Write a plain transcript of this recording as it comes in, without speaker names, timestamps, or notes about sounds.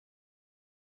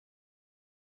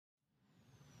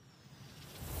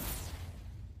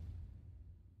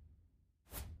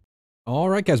All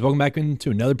right, guys, welcome back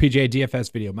into another PGA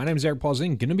DFS video. My name is Eric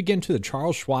Paulzing. Going to begin to the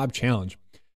Charles Schwab Challenge.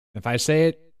 If I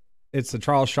say it's the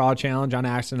Charles Schwab Challenge on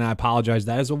accident, I apologize.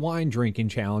 That is a wine drinking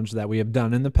challenge that we have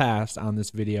done in the past on this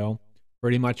video.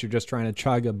 Pretty much, you're just trying to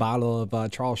chug a bottle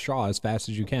of Charles Schwab as fast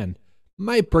as you can.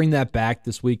 Might bring that back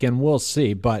this weekend. We'll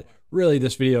see. But really,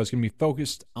 this video is going to be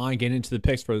focused on getting into the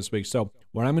picks for this week. So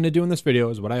what I'm going to do in this video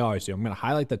is what I always do. I'm going to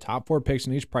highlight the top 4 picks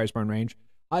in each price point range,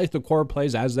 highlight the core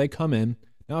plays as they come in,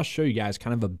 and I'll show you guys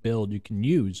kind of a build you can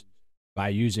use by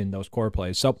using those core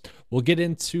plays. So we'll get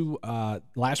into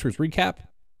last week's recap,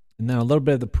 and then a little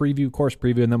bit of the preview, course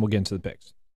preview, and then we'll get into the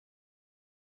picks.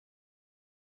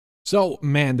 So,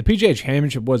 man, the PGA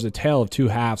Championship was a tale of two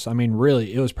halves. I mean,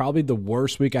 really, it was probably the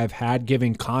worst week I've had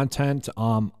giving content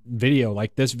video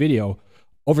like this video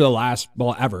over the last,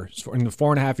 well, ever. In the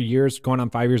 4.5 years, going on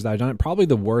 5 years that I've done it, probably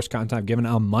the worst content I've given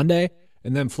on Monday.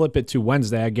 And then flip it to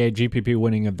Wednesday, I gave GPP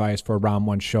winning advice for round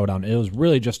 1 showdown. It was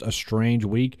really just a strange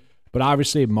week. But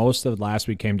obviously, most of last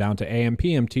week came down to AM,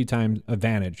 PM, tee time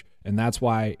advantage. And that's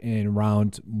why in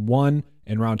round 1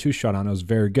 and round 2 showdown, it was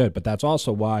very good. But that's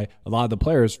also why a lot of the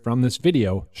players from this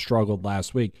video struggled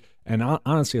last week. And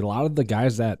honestly, a lot of the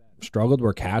guys that struggled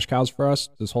were cash cows for us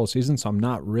this whole season. So I'm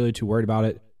not really too worried about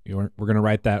it. We're going to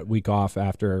write that week off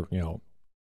after,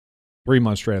 3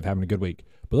 months straight of having a good week.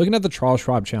 But looking at the Charles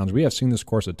Schwab Challenge, we have seen this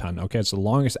course a ton. Okay, it's the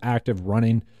longest active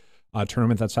running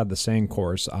tournament that's had the same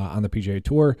course on the PGA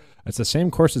Tour. It's the same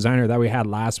course designer that we had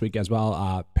last week as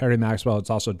well. Perry Maxwell. It's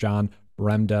also John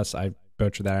Bremdes. I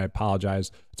butchered that. I apologize.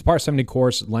 It's a par 70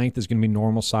 course. Length is going to be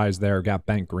normal size there. Got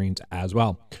bent greens as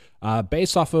well.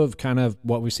 Based off of kind of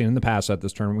what we've seen in the past at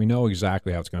this tournament, we know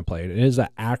exactly how it's going to play. It is an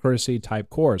accuracy type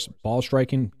course. Ball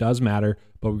striking does matter,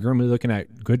 but we're going to be looking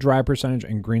at good drive percentage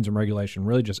and greens and regulation.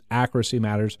 Really just accuracy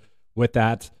matters with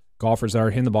that. Golfers that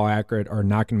are hitting the ball accurate are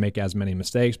not going to make as many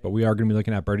mistakes, but we are going to be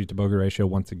looking at birdie to bogey ratio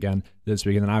once again this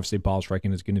week. And then obviously ball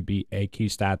striking is going to be a key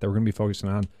stat that we're going to be focusing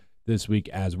on this week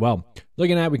as well.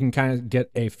 Looking at, we can kind of get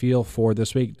a feel for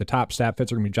this week. The top stat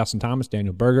fits are going to be Justin Thomas,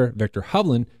 Daniel Berger, Victor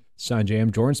Hovland, Son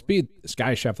J.M., Jordan Spieth,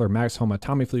 Sky Scheffler, Max Homa,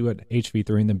 Tommy Fleetwood,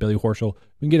 HV3, and then Billy Horschel.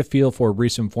 We can get a feel for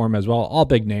recent form as well. All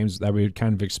big names that we would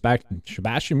kind of expect.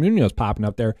 Sebastian Munoz popping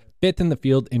up there, 5th in the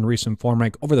field in recent form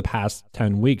rank over the past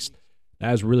 10 weeks.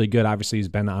 That is really good. Obviously, he's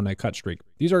been on a cut streak.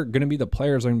 These are going to be the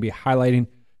players I'm going to be highlighting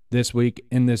this week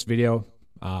in this video.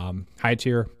 High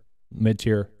tier, mid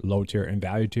tier, low tier, and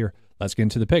value tier. Let's get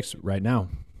into the picks right now.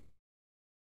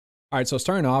 All right, so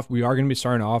starting off, we are going to be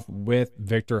starting off with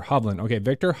Victor Hovland. Okay,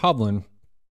 Victor Hovland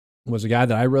was a guy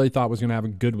that I really thought was going to have a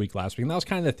good week last week. And that was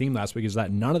kind of the theme last week, is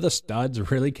that none of the studs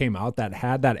really came out that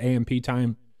had that AM,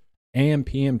 PM,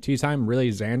 tee time.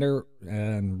 Really, Xander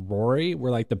and Rory were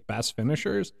like the best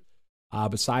finishers.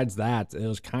 Besides that, it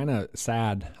was kind of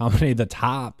sad how many of the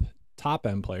top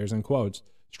end players, in quotes,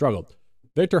 struggled.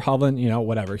 Victor Hovland,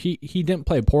 whatever. He didn't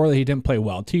play poorly. He didn't play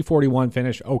well. T41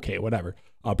 finish, okay, whatever.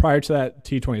 Prior to that,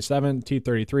 T27,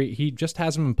 T33, he just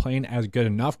hasn't been playing as good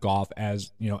enough golf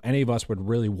as, any of us would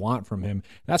really want from him.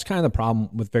 That's kind of the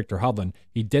problem with Victor Hovland.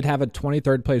 He did have a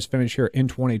 23rd place finish here in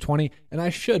 2020, and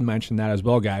I should mention that as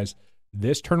well, guys.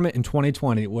 This tournament in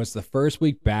 2020 was the first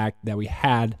week back that we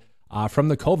had from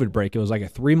the COVID break. It was like a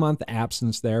 3-month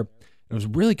absence there. It was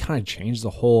really kind of changed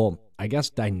the whole, I guess,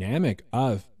 dynamic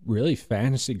of really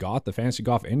fantasy golf, the fantasy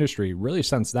golf industry. Really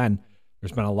since then,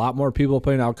 there's been a lot more people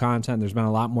putting out content. There's been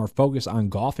a lot more focus on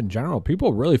golf in general.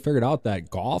 People really figured out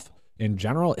that golf in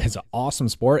general is an awesome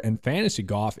sport, and fantasy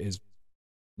golf is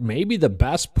maybe the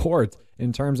best sport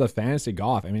in terms of fantasy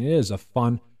golf. I mean, it is a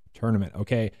fun tournament,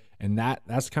 okay? And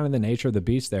that's kind of the nature of the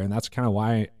beast there, and that's kind of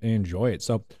why I enjoy it.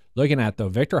 So looking at, though,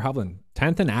 Victor Hovland,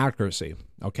 10th in accuracy,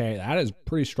 okay? That is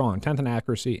pretty strong. 10th in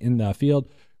accuracy in the field.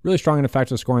 Really strong in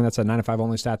effective scoring. That's a 95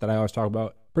 only stat that I always talk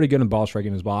about. Pretty good in ball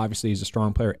striking as well. Obviously, he's a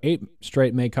strong player. 8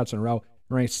 straight made cuts in a row.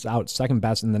 Ranks out second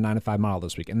best in the 9-5 model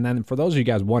this week. And then for those of you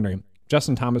guys wondering,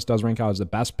 Justin Thomas does rank out as the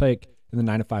best pick in the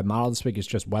 9-5 model this week. It's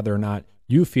just whether or not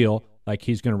you feel like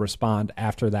he's going to respond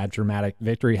after that dramatic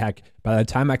victory. Heck, by the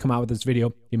time I come out with this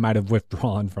video, he might have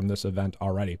withdrawn from this event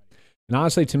already. And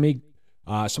honestly, to me,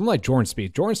 someone like Jordan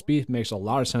Spieth makes a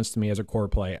lot of sense to me as a core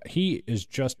play. He is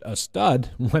just a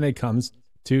stud when it comes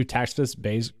to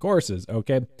Texas-based courses,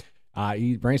 okay?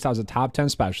 He ranks out as a top 10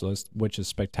 specialist, which is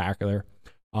spectacular.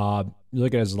 You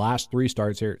look at his last 3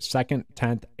 starts here, 2nd,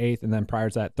 10th, 8th, and then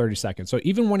prior to that, 32nd. So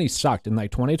even when he sucked in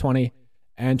like 2020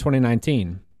 and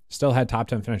 2019, still had top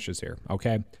 10 finishes here,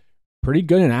 okay? pretty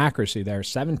good in accuracy there,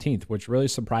 17th, which really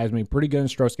surprised me. Pretty good in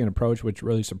stroke gain approach, which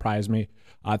really surprised me.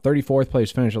 34th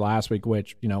place finish last week,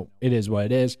 which, you know, it is what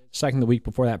it is. Second the week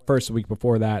before that, first the week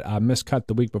before that, miscut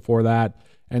the week before that.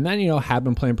 And then, you know, have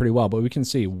been playing pretty well. But we can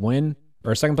see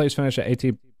second place finish at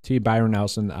AT Byron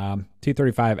Nelson,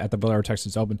 T35 at the Valero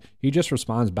Texas Open. He just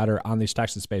responds better on these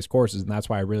Texas-based courses, and that's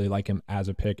why I really like him as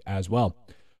a pick as well.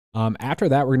 After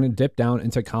that, we're going to dip down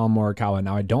into Collin Morikawa.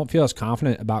 Now, I don't feel as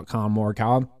confident about Collin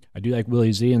Morikawa. I do like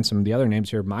Willie Z and some of the other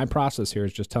names here. My process here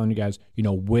is just telling you guys, you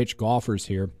know, which golfers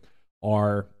here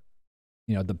are,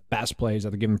 you know, the best plays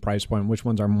at the given price point, which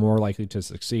ones are more likely to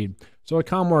succeed. So with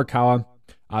Collin Morikawa,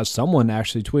 someone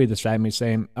actually tweeted this at me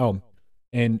saying, oh,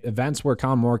 in events where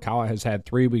Collin Morikawa has had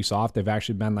 3 weeks off, they've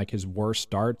actually been like his worst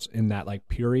starts in that like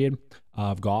period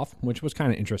of golf, which was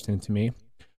kind of interesting to me.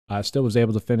 Still was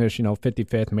able to finish, you know,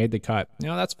 55th, made the cut. You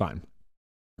know, that's fine.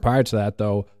 Prior to that,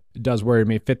 though, it does worry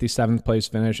me. 57th place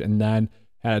finish, and then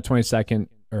had a 22nd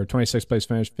or 26th place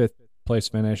finish, 5th place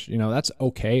finish. You know, that's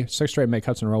okay. 6 straight make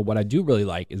cuts in a row. What I do really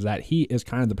like is that he is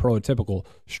kind of the prototypical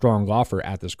strong golfer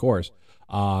at this course.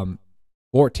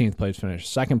 14th place finish,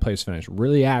 2nd place finish,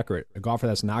 really accurate. A golfer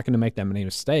that's not going to make that many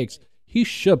mistakes. He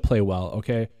should play well,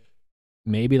 okay?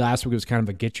 Maybe last week was kind of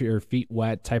a get your feet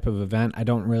wet type of event. I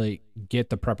don't really get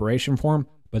the preparation for him,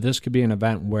 but this could be an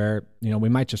event where, you know, we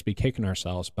might just be kicking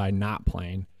ourselves by not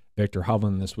playing Victor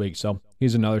Hovland this week. So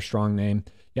he's another strong name.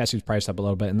 Yes, he's priced up a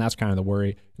little bit, and that's kind of the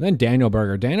worry. And then Daniel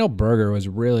Berger. Daniel Berger was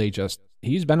really just,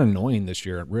 he's been annoying this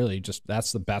year. Really, just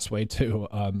that's the best way to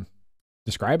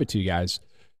describe it to you guys.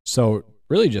 So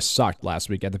really just sucked last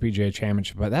week at the PGA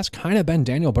Championship, but that's kind of been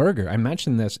Daniel Berger. I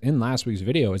mentioned this in last week's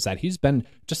video, is that he's been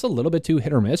just a little bit too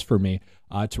hit or miss for me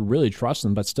to really trust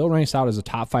him, but still ranks out as a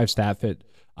top 5 stat fit.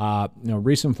 You know,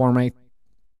 recent form rank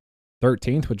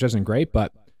 13th, which isn't great,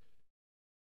 but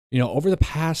you know, over the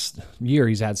past year,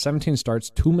 he's had 17 starts,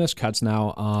 2 missed cuts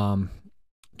now,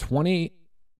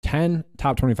 10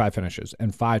 top 25 finishes,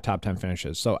 and 5 top 10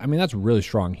 finishes. So, I mean, that's really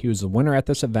strong. He was the winner at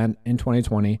this event in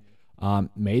 2020.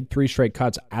 Made 3 straight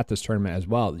cuts at this tournament as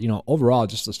well. You know, overall,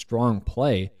 just a strong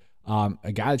play.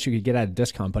 A guy that you could get at a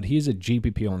discount, but he's a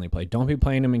GPP only play. Don't be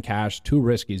playing him in cash. Too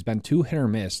risky. He's been too hit or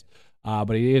miss.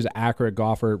 But he is an accurate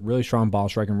golfer, really strong ball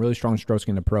striking, really strong stroke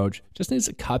gain approach. Just needs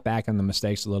to cut back on the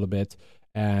mistakes a little bit.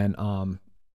 And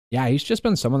yeah, he's just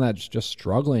been someone that's just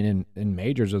struggling in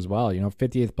majors as well. You know,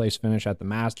 50th place finish at the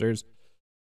Masters.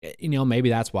 You know, maybe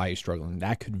that's why he's struggling.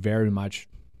 That could very much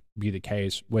be the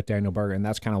case with Daniel Berger, and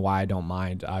that's kind of why I don't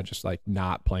mind just like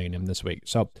not playing him this week.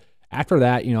 So after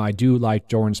that, you know, I do like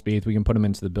Jordan Spieth. We can put him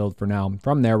into the build for now.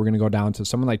 From there, we're going to go down to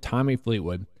someone like Tommy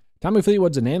Fleetwood. Tommy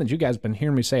Fleetwood's a name that you guys have been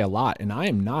hearing me say a lot, and I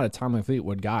am not a Tommy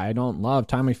Fleetwood guy. I don't love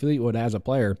Tommy Fleetwood as a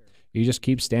player. He just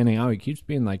keeps standing out. He keeps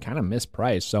being like kind of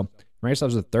mispriced. So ranks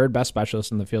himself as the 3rd best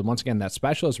specialist in the field. Once again, that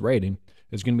specialist rating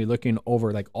is going to be looking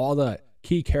over like all the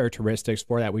key characteristics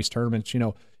for that week's tournaments. You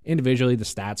know, individually, the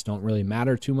stats don't really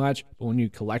matter too much, but when you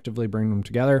collectively bring them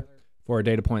together for a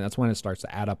data point, that's when it starts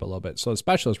to add up a little bit. So the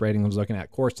specialist rating was looking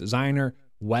at course designer,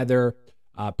 weather,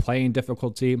 playing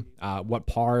difficulty, what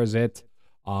par is it,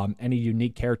 any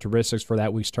unique characteristics for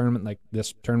that week's tournament. Like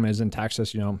this tournament is in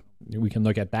Texas, you know, we can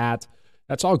look at that.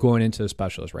 That's all going into the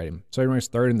specialist rating. So he ranks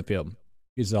 3rd in the field.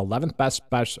 He's the 11th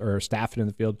best staff in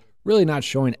the field. Really not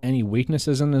showing any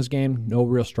weaknesses in this game. No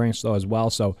real strengths, though, as well.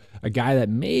 So a guy that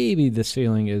maybe the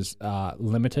ceiling is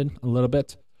limited a little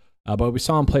bit. But we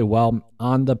saw him play well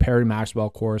on the Perry Maxwell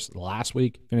course last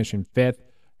week, finishing 5th.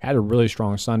 Had a really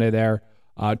strong Sunday there.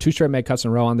 2 straight make cuts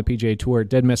in a row on the PGA Tour.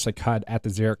 Did miss a cut at the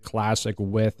Zurich Classic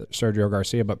with Sergio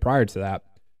Garcia. But prior to that,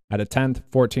 at a 10th,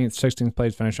 14th, 16th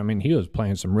place finish, I mean, he was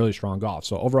playing some really strong golf.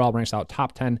 So overall ranks out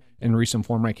top 10 in recent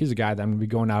form rank. He's a guy that I'm going to be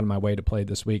going out of my way to play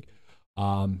this week.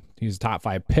 He's a top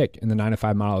 5 pick in the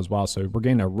 9-5 model as well. So we're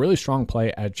getting a really strong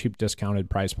play at a cheap discounted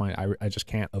price point. I just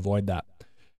can't avoid that.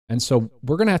 And so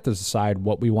we're going to have to decide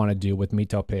what we want to do with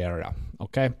Mito Pereira.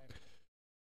 Okay.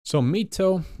 So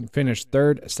Mito finished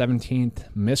 3rd,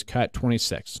 17th, miscut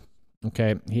 26th.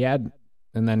 Okay. He had,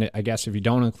 and then I guess if you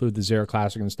don't include the Zurich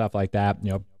Classic and stuff like that,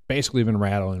 you know, basically been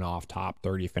rattling off top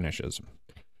 30 finishes.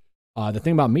 The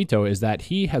thing about Mito is that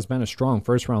he has been a strong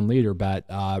first-round leader bet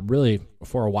really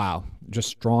for a while. Just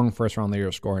strong first-round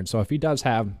leader scoring. So if he does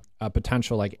have a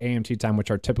potential like AM tee time, which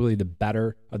are typically the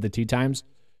better of the tee times,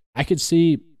 I could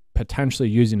see potentially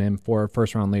using him for a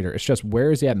first-round leader. It's just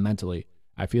where is he at mentally?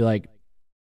 I feel like,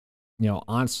 you know,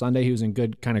 on Sunday he was in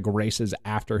good kind of graces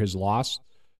after his loss.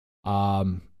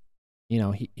 You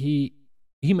know, he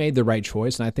made the right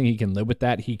choice, and I think he can live with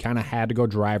that. He kind of had to go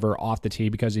driver off the tee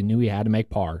because he knew he had to make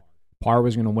par. Par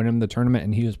was going to win him the tournament,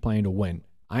 and he was playing to win.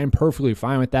 I am perfectly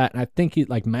fine with that, and I think he,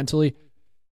 like, mentally,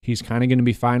 He's kind of going to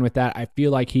be fine with that. I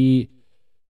feel like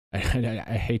I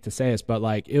hate to say this, but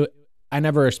like I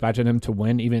never expected him to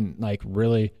win, even like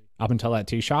really up until that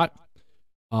tee shot.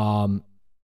 And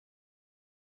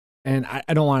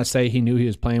I don't want to say he knew he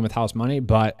was playing with house money,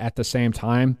 but at the same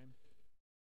time,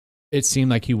 it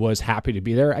seemed like he was happy to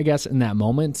be there, I guess, in that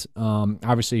moment.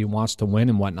 Obviously, he wants to win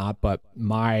and whatnot, but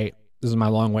this is my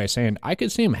long way of saying I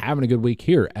could see him having a good week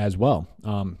here as well.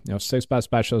 Sixth best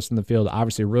specialist in the field,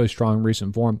 obviously really strong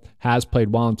recent form, has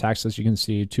played well in Texas. You can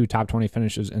see 2 top 20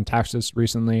 finishes in Texas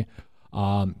recently.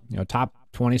 Top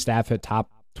 20 staff hit, top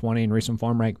 20 in recent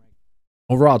form rank.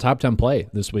 Overall, top 10 play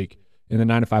this week in the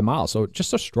 9 to 5 miles. So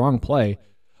just a strong play.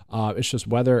 It's just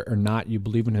whether or not you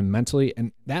believe in him mentally.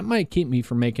 And that might keep me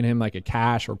from making him like a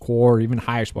cash or core or even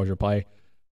high exposure play.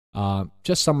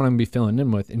 Just someone I'm going to be filling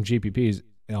in with in GPPs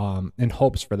in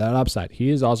hopes for that upside. He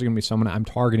is also going to be someone I'm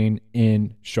targeting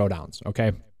in showdowns. Okay.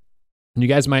 And you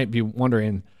guys might be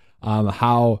wondering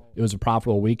how it was a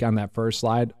profitable week on that first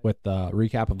slide with the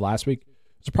recap of last week.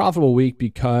 It's a profitable week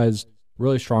because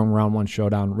really strong round 1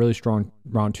 showdown, really strong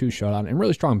round 2 showdown, and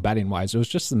really strong betting wise. It was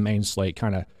just the main slate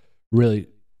kind of really,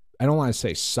 I don't want to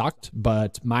say sucked,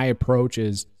 but my approach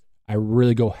is I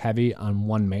really go heavy on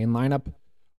one main lineup,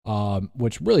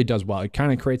 which really does well. It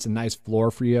kind of creates a nice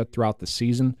floor for you throughout the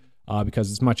season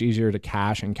because it's much easier to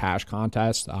cash in cash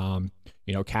contests.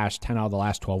 Cash 10 out of the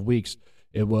last 12 weeks.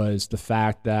 It was the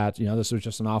fact that, this was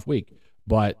just an off week,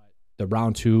 but the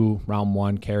round 2, round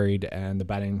 1 carried and the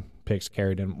betting picks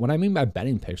carried. And what I mean by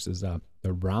betting picks is the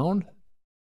round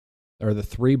or the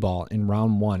 3 ball in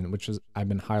round 1, which is, I've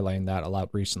been highlighting that a lot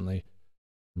recently.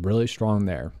 Really strong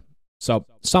there. So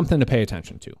something to pay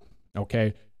attention to.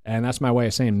 Okay. And that's my way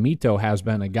of saying Mito has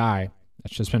been a guy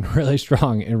that's just been really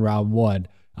strong in round 1.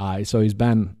 So he's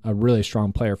been a really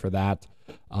strong player for that.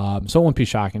 So it won't be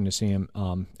shocking to see him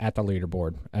at the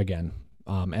leaderboard again,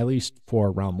 at least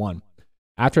for round 1.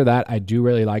 After that, I do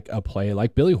really like a play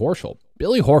like Billy Horschel.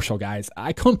 Billy Horschel, guys,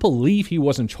 I couldn't believe he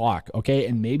wasn't chalk, okay?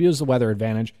 And maybe it was the weather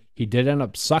advantage. He did end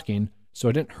up sucking, so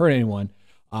it didn't hurt anyone.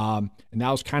 And that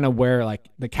was kind of where, like,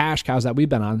 the cash cows that we've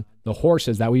been on, the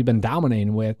horses that we've been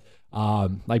dominating with,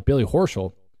 like Billy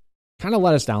Horschel, kind of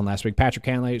let us down last week. Patrick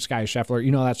Cantlay, Sky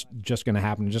Scheffler, that's just going to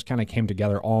happen. It just kind of came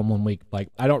together all in one week. Like,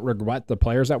 I don't regret the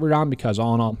players that we're on because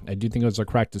all in all, I do think it was a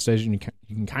correct decision. You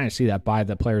can kind of see that by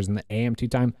the players in the AMT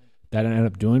time that ended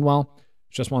up doing well.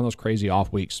 It's just one of those crazy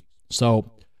off weeks. So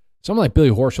someone like Billy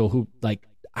Horschel, who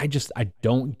I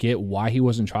don't get why he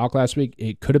wasn't chalk last week.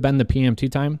 It could have been the PMT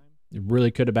time. It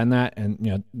really could have been that.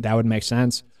 And, that would make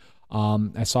sense.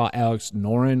 I saw Alex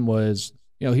Noren was,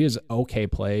 he was okay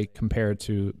play compared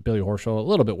to Billy Horschel, a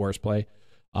little bit worse play.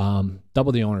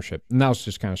 Double the ownership. And that was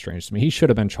just kind of strange to me. He should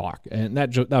have been chalk. And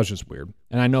that was just weird.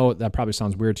 And I know that probably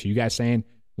sounds weird to you guys saying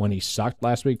when he sucked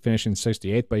last week, finishing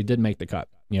 68th, but he did make the cut.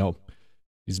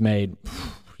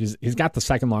 He's got the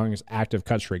second longest active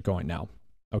cut streak going now.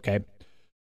 Okay.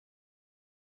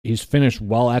 He's finished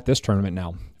well at this tournament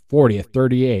now. 40th,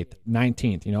 38th,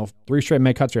 19th, 3 straight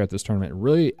make cuts here at this tournament.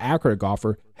 Really accurate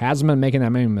golfer. Hasn't been making that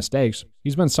many mistakes.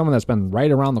 He's been someone that's been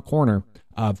right around the corner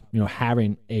of,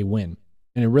 having a win.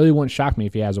 And it really wouldn't shock me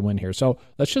if he has a win here. So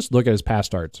let's just look at his past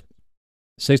starts.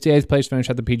 68th place finish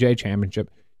at the PGA Championship.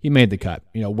 He made the cut.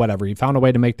 Whatever. He found a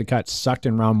way to make the cut, sucked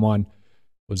in round 1,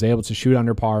 was able to shoot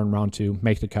under par in round 2,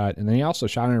 make the cut. And then he also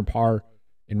shot under par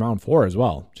in round 4 as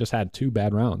well. Just had 2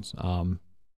 bad rounds.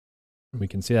 We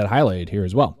can see that highlighted here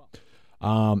as well.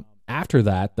 After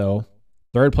that, though,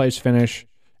 3rd place finish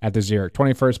at the Zurich,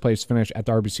 21st place finish at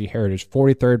the RBC Heritage,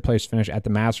 43rd place finish at the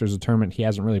Masters, a tournament he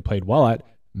hasn't really played well at,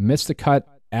 missed the cut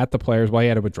at the Players. Well, he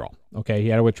had a withdrawal. Okay, he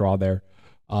had a withdrawal there.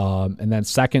 And then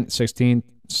 2nd, 16th,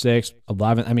 6th,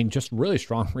 11th. I mean, just really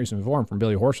strong recent form from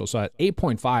Billy Horschel. So at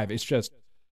 8.5, it's just,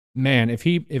 man, if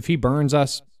he burns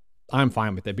us, I'm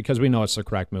fine with it because we know it's the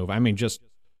correct move. I mean, just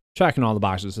checking all the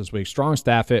boxes this week. Strong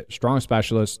staff hit, strong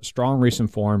specialist, strong recent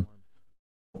form,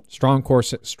 strong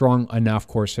enough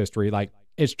course history. Like,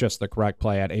 it's just the correct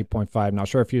play at 8.5. Now,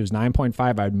 sure, if he was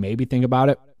 9.5, I'd maybe think about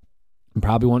it. And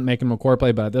probably wouldn't make him a core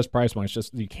play, but at this price point, it's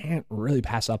just, you can't really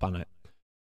pass up on it.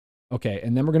 Okay,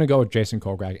 and then we're going to go with Jason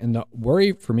Kokrak. And the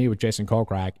worry for me with Jason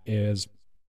Kokrak is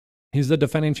he's the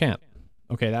defending champ.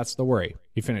 Okay, that's the worry.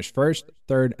 He finished 1st,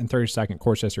 3rd, and 32nd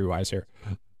course history-wise here.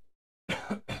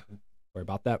 Sorry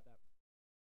about that.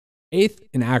 8th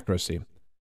in accuracy.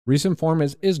 Recent form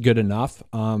is good enough.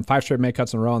 5 straight make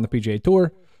cuts in a row on the PGA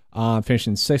Tour.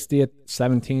 Finishing 60th,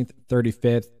 17th,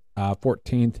 35th,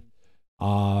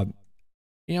 14th.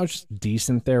 Just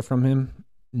decent there from him.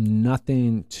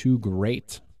 Nothing too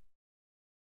great.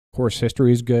 Course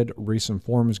history is good. Recent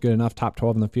form is good enough. Top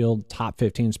 12 in the field, top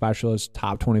 15 specialist,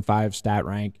 top 25 stat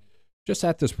rank. Just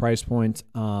at this price point,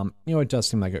 it does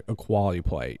seem like a quality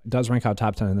play. It does rank out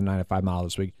top 10 in the 95 mile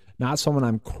this week. Not someone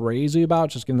I'm crazy about,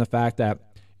 just given the fact that,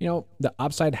 the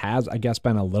upside has, I guess,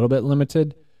 been a little bit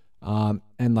limited. And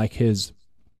like his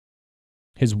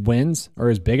wins or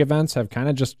his big events have kind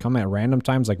of just come at random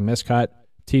times, like miscut,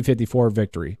 T54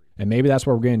 victory. And maybe that's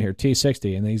what we're getting here,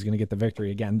 T60, and then he's going to get the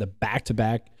victory again. The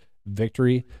back-to-back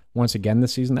victory once again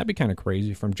this season. That'd be kind of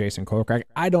crazy from Jason Kokrak.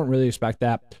 I don't really expect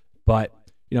that, but,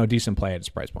 decent play at his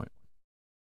price point.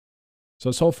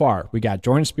 So far, we got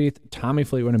Jordan Spieth, Tommy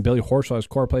Fleetwood, and Billy Horschel as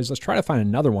core plays. Let's try to find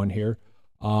another one here.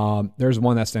 There's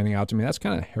one that's standing out to me. That's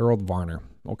kind of Harold Varner.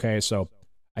 Okay, so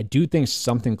I do think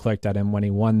something clicked at him when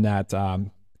he won that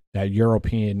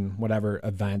European whatever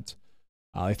event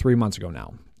like 3 months ago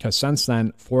now. Because since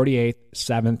then, 48th,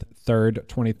 7th, 3rd,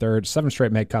 23rd, 7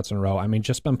 straight make cuts in a row. I mean,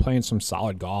 just been playing some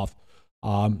solid golf.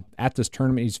 At this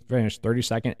tournament, he's finished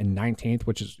 32nd and 19th,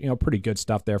 which is, pretty good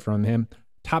stuff there from him.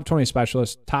 Top 20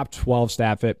 specialist, top 12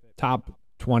 stat fit, top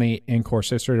 20 in course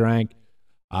history rank,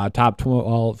 top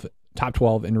 12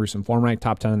 in recent form rank,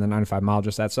 top 10 in the 95 mile,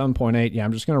 just at 7.8. Yeah,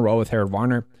 I'm just going to roll with Harold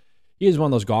Varner. He is one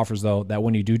of those golfers, though, that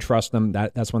when you do trust them,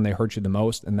 that's when they hurt you the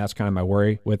most, and that's kind of my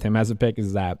worry with him as a pick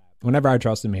is that whenever I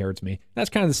trust him, he hurts me. That's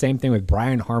kind of the same thing with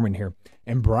Brian Harman here.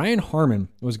 And Brian Harman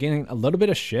was getting a little bit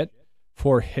of shit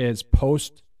for his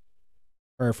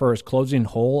for his closing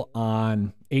hole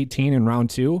on 18 in round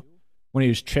 2 when he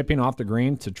was chipping off the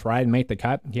green to try and make the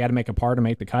cut. He had to make a par to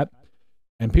make the cut.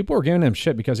 And people were giving him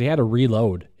shit because he had to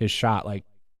reload his shot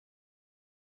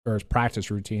or his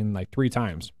practice routine 3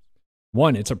 times.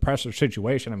 One, it's a pressure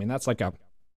situation. I mean, that's like a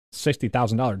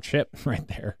 $60,000 chip right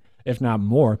there, if not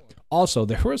more. Also,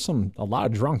 there were a lot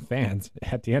of drunk fans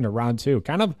at the end of round 2.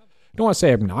 Kind of, I don't want to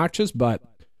say obnoxious, but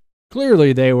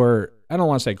clearly they were, I don't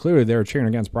want to say clearly they were cheering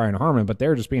against Brian Harman, but they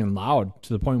were just being loud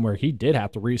to the point where he did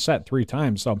have to reset 3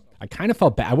 times. So I kind of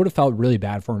felt bad. I would have felt really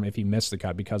bad for him if he missed the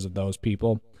cut because of those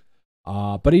people.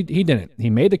 But he didn't. He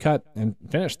made the cut and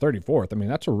finished 34th. I mean,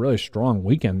 that's a really strong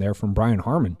weekend there from Brian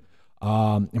Harman.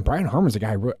 And Brian Harman's a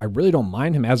guy I really don't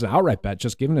mind him as an outright bet,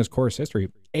 just given his course history.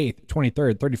 8th,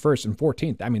 23rd, 31st, and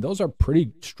 14th. I mean, those are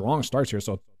pretty strong starts here.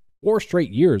 So 4 straight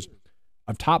years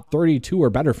of top 32 or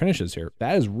better finishes here.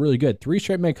 That is really good. 3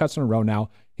 straight make cuts in a row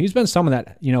now. He's been someone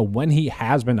that, when he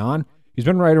has been on, he's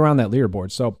been right around that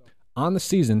leaderboard. So on the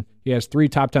season, he has 3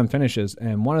 top 10 finishes,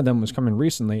 and one of them was coming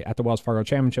recently at the Wells Fargo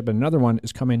Championship, and another one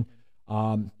is coming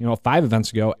 5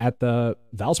 events ago at the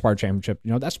Valspar Championship.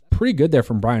 That's pretty good there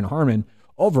from Brian Harman.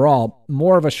 Overall,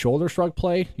 more of a shoulder shrug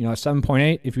play,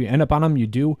 7.8. If you end up on him, you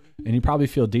do, and you probably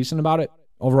feel decent about it.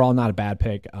 Overall, not a bad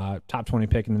pick. Top 20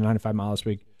 pick in the 95 mile this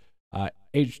week.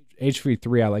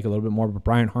 HV3, I like a little bit more, but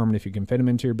Brian Harman, if you can fit him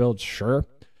into your build, sure.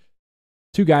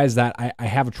 2 guys that I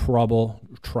have trouble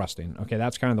trusting. Okay,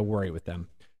 that's kind of the worry with them.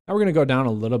 Now we're going to go down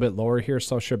a little bit lower here.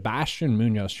 So Sebastian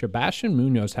Munoz. Sebastian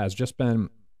Munoz has just been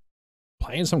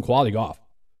playing some quality golf.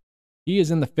 He is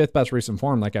in the 5th best recent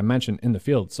form, like I mentioned, in the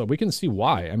field. So we can see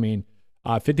why. I mean,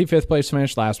 55th place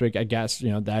finish last week. I guess,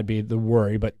 that'd be the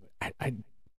worry, but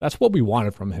that's what we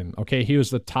wanted from him. Okay, he was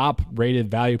the top rated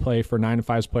value play for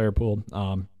 9-to-5's player pool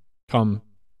come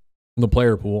the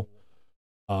player pool.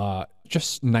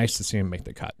 Just nice to see him make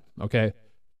the cut. Okay,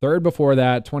 3rd before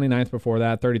that, 29th before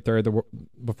that, 33rd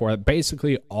before that.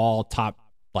 Basically all top,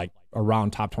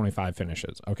 around top 25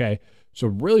 finishes. Okay, so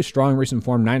really strong recent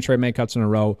form, 9 straight make cuts in a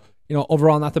row.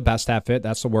 Overall not the best stat fit.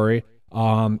 That's the worry.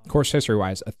 Course history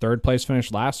wise, a 3rd place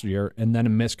finish last year and then a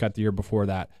miscut the year before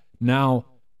that. Now,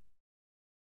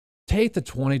 take the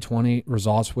 2020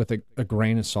 results with a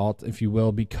grain of salt, if you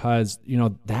will, because,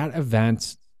 that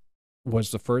event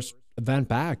was the first event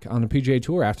back on the PGA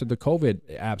Tour after the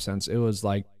COVID absence. It was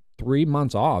 3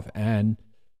 months off. And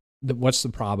what's the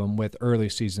problem with early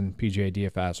season PGA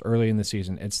DFS, early in the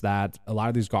season? It's that a lot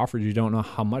of these golfers, you don't know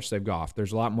how much they've golfed.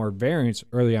 There's a lot more variance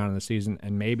early on in the season,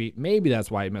 and maybe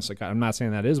that's why he missed the cut. I'm not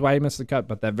saying that is why he missed the cut,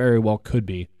 but that very well could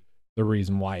be the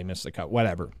reason why he missed the cut.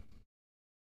 Whatever.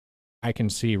 I can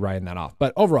see writing that off.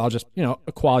 But overall, just,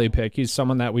 a quality pick. He's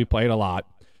someone that we played a lot.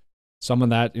 Someone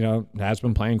that, has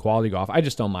been playing quality golf. I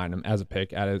just don't mind him as a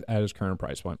pick at his current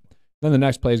price point. Then the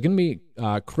next play is going to be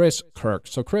Chris Kirk.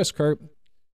 So Chris Kirk,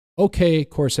 okay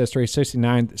course history,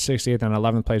 69th, 68th, and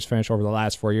 11th place finish over the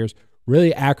last 4 years.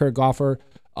 Really accurate golfer,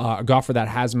 a golfer that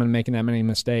hasn't been making that many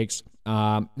mistakes.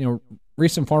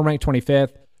 Recent form rank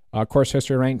 25th, course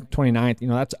history rank 29th.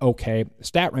 That's okay.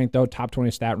 Stat rank, though, top 20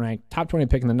 stat rank, top 20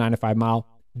 pick in the 95 mile.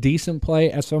 Decent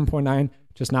play at 7.9,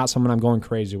 just not someone I'm going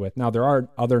crazy with. Now, there are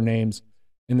other names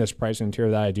in this pricing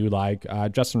tier that I do like.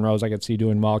 Justin Rose, I could see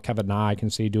doing well. Kevin Na, I can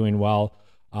see doing well.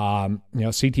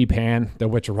 CT Pan, the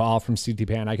Witcher Raw from CT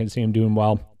Pan, I can see him doing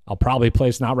well. I'll probably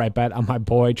place an outright bet on my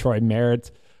boy, Troy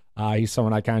Merritt. He's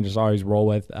someone I kind of just always roll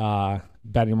with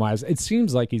betting wise. It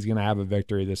seems like he's going to have a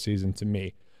victory this season to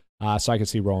me. So I can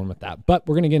see rolling with that. But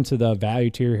we're going to get into the value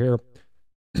tier here.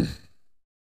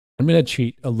 I'm going to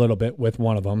cheat a little bit with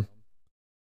one of them.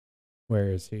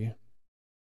 Where is he?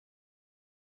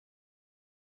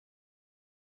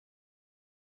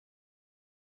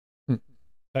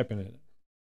 Typing it.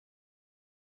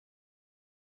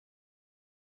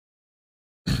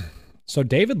 So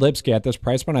David Lipsky at this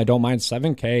price point, I don't mind.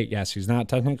 7K. Yes, he's not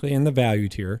technically in the value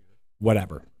tier.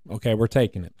 Whatever. Okay, we're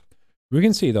taking it. We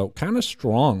can see, though, kind of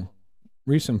strong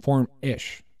recent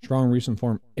form-ish. Strong recent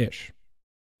form-ish,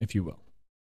 if you will.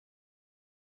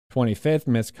 25th,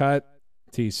 miscut.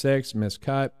 T6,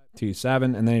 miscut.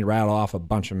 T7, and then he rattled off a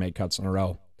bunch of make cuts in a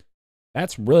row.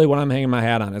 That's really what I'm hanging my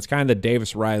hat on. It's kind of the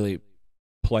Davis Riley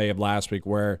play of last week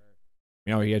where,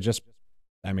 he had just,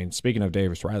 speaking of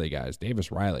Davis Riley, guys,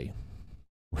 Davis Riley,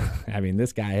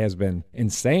 this guy has been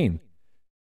insane.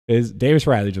 Is Davis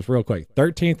Riley, just real quick,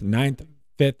 13th, 9th,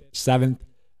 5th,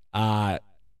 7th,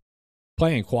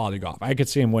 playing quality golf. I could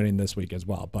see him winning this week as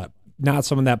well, but not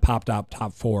someone that popped up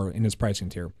top 4 in his pricing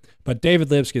tier. But David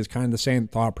Lipsky is kind of the same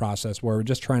thought process where we're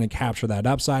just trying to capture that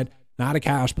upside, not a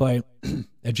cash play,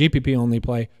 a GPP only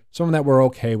play, someone that we're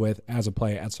okay with as a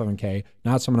play at 7K,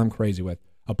 not someone I'm crazy with.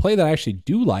 A play that I actually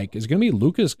do like is going to be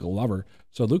Lucas Glover.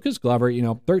 So Lucas Glover,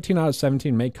 13 out of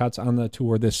 17 make cuts on the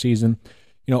tour this season.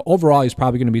 Overall, he's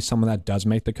probably going to be someone that does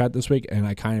make the cut this week, and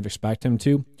I kind of expect him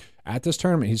to. At this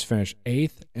tournament, he's finished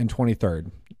 8th and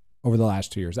 23rd over the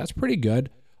last 2 years. That's pretty good.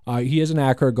 He is an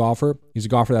accurate golfer. He's a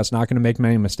golfer that's not going to make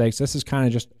many mistakes. This is kind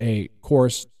of just a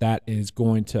course that is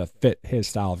going to fit his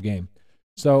style of game.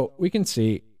 So we can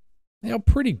see,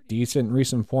 pretty decent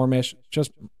recent form-ish,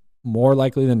 just more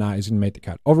likely than not he's going to make the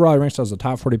cut. Overall, he ranks as a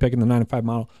top 40 pick in the 9-5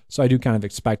 model, so I do kind of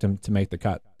expect him to make the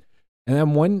cut. And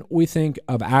then when we think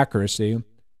of accuracy,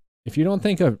 if you don't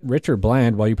think of Richard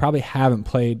Bland, well, you probably haven't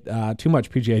played too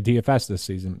much PGA DFS this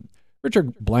season.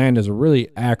 Richard Bland is a really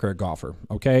accurate golfer,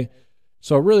 okay?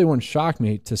 So it really wouldn't shock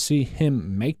me to see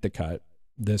him make the cut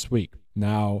this week.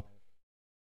 Now,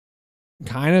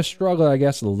 kind of struggled, I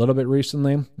guess, a little bit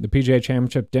recently. The PGA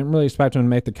Championship, didn't really expect him to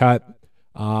make the cut.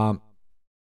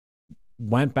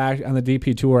 Went back on the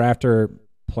DP Tour after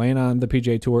playing on the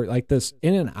PGA Tour. Like this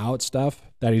in and out stuff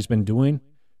that he's been doing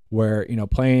where,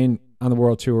 playing on the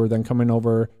World Tour, then coming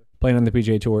over, playing on the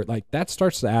PGA Tour, like that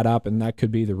starts to add up, and that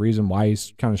could be the reason why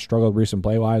he's kind of struggled recent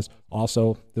play-wise.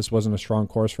 Also, this wasn't a strong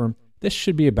course for him. This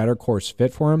should be a better course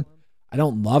fit for him. I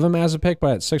don't love him as a pick,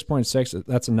 but at 6.6,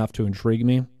 that's enough to intrigue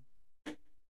me.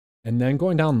 And then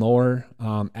going down lower,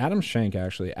 Adam Schenk,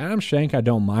 actually. Adam Schenk, I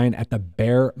don't mind at the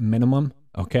bare minimum,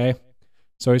 okay?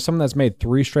 So he's someone that's made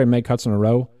 3 straight make cuts in a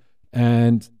row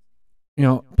and,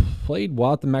 played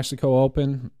well at the Mexico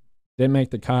Open. Didn't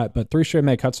make the cut, but 3 straight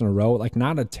make cuts in a row. Like,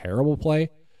 not a terrible play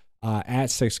at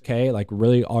 6K. Like,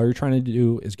 really, all you're trying to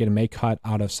do is get a make cut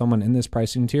out of someone in this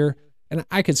pricing tier. And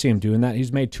I could see him doing that.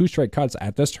 He's made 2 straight cuts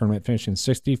at this tournament, finishing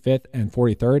 65th and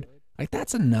 43rd. Like,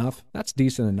 that's enough. That's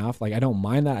decent enough. Like, I don't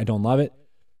mind that. I don't love it.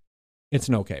 It's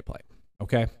an okay play.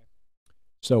 Okay.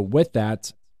 So with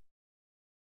that,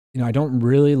 I don't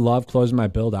really love closing my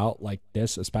build out like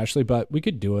this, especially, but we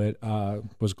could do it.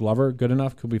 Was Glover good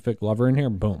enough? Could we fit Glover in here?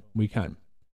 Boom, we can.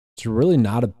 It's really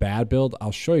not a bad build.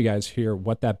 I'll show you guys here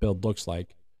what that build looks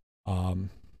like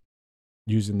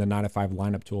using the 9-5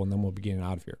 lineup tool, and then we'll be getting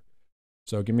out of here.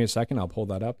 So give me a second. I'll pull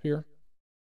that up here.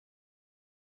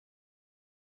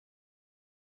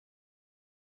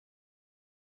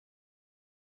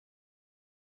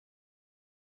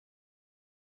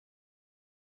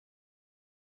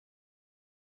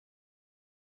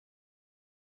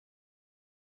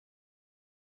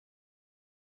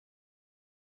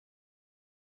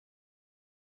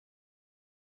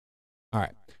 All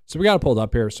right, so we got it pulled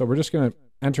up here. So we're just going to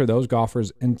enter those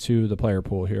golfers into the player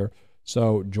pool here.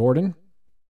 So Jordan,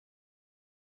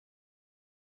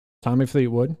 Tommy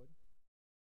Fleetwood,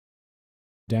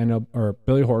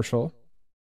 Billy Horschel.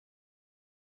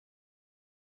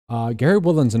 Gary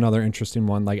Woodland's another interesting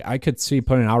one. Like, I could see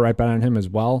putting an outright bet on him as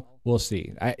well. We'll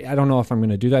see. I don't know if I'm going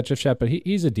to do that just yet, but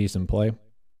he's a decent play.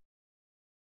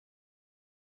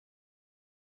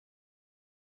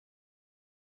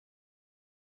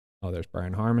 Oh, there's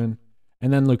Brian Harman.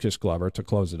 And then Lucas Glover to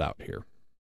close it out here.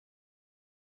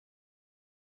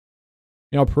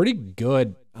 Pretty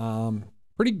good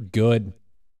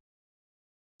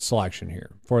selection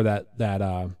here for that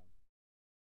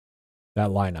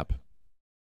lineup.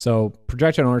 So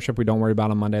projected ownership, we don't worry about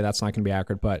on Monday. That's not going to be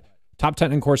accurate. But top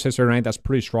 10 in course history rank, that's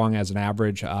pretty strong as an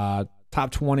average.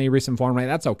 Top 20 recent form rank,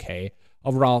 that's okay.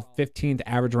 Overall, 15th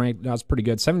average rank, that's pretty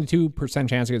good. 72%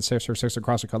 chance to get 6 or 6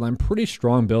 across the cut line. Pretty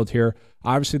strong build here.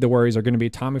 Obviously, the worries are going to be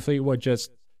Tommy Fleetwood.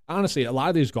 Just honestly, a lot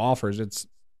of these golfers,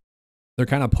 they're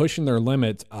kind of pushing their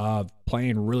limit of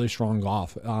playing really strong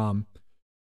golf.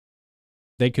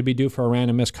 They could be due for a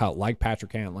random miscut like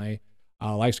Patrick Cantlay,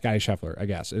 like Scotty Scheffler, I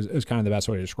guess, is kind of the best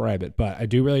way to describe it. But I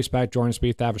do really expect Jordan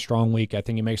Spieth to have a strong week. I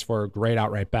think he makes for a great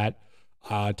outright bet.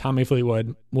 Tommy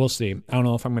Fleetwood, we'll see. I don't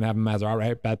know if I'm going to have him as an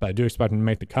outright bet, but I do expect him to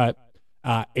make the cut.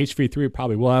 HV3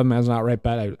 probably will have him as an outright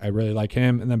bet. I really like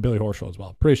him. And then Billy Horschel as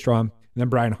well. Pretty strong. And then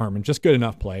Brian Harman, just good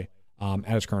enough play at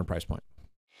his current price point.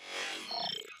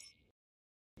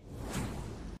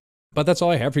 But that's all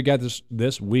I have for you guys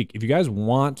this week. If you guys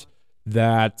want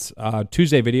that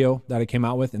Tuesday video that I came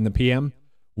out with in the PM,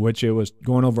 which it was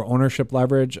going over ownership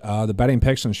leverage, the betting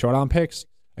picks and showdown picks,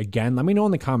 again, let me know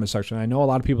in the comment section. I know a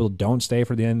lot of people don't stay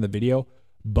for the end of the video,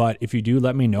 but if you do,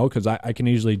 let me know because I can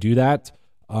easily do that.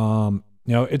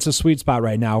 It's a sweet spot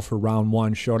right now for round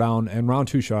 1 showdown and round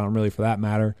 2 showdown, really, for that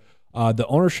matter. The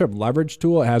ownership leverage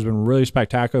tool has been really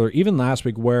spectacular, even last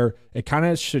week, where it kind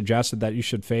of suggested that you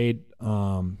should fade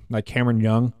like Cameron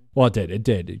Young. Well, it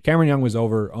did. Cameron Young was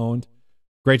over-owned.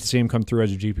 Great to see him come through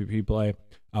as a GPP play.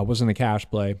 Wasn't a cash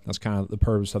play. That's kind of the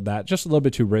purpose of that. Just a little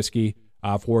bit too risky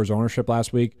for his ownership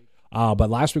last week. But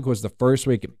last week was the first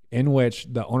week in which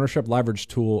the ownership leverage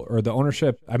tool, or the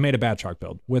ownership, I made a bad chalk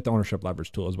build with the ownership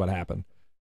leverage tool is what happened.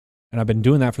 And I've been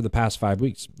doing that for the past 5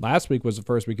 weeks. Last week was the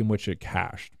first week in which it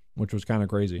cashed, which was kind of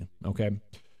crazy. Okay.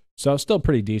 So still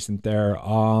pretty decent there.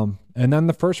 And then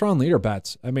the first round leader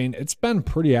bets. I mean, it's been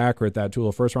pretty accurate, that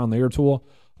tool, first round leader tool.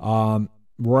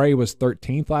 Rory was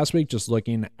 13th last week, just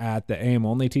looking at the AM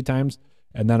only tee times.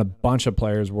 And then a bunch of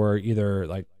players were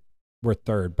were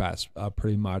third best,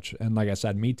 pretty much. And like I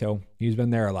said, Mito, he's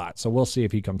been there a lot. So we'll see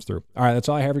if he comes through. All right, that's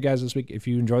all I have for you guys this week. If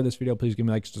you enjoyed this video, please give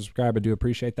me a like, subscribe. I do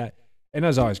appreciate that. And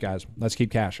as always, guys, let's keep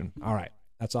cashing. All right,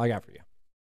 that's all I got for you.